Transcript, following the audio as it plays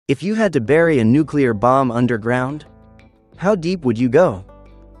If you had to bury a nuclear bomb underground, how deep would you go?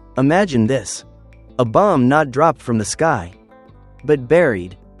 Imagine this. A bomb not dropped from the sky, but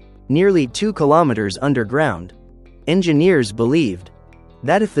buried, nearly 2 kilometers underground. Engineers believed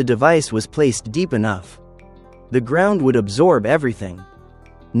that if the device was placed deep enough, the ground would absorb everything.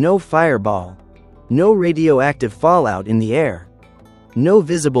 No fireball, no radioactive fallout in the air, no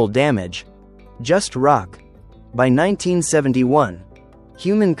visible damage, just rock. By 1971,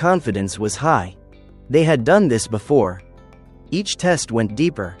 human confidence was high. They had done this before. Each test went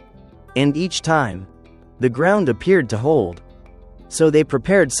deeper, and each time, the ground appeared to hold. So they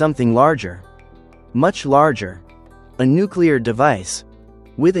prepared something larger, much larger, a nuclear device,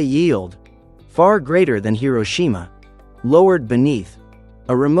 with a yield far greater than Hiroshima, lowered beneath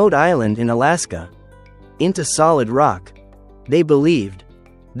a remote island in Alaska, into solid rock. They believed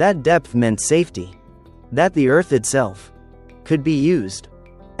that depth meant safety, that the Earth itself could be used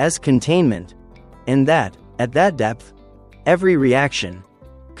as containment, and that, at that depth, every reaction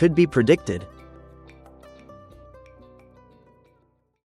could be predicted.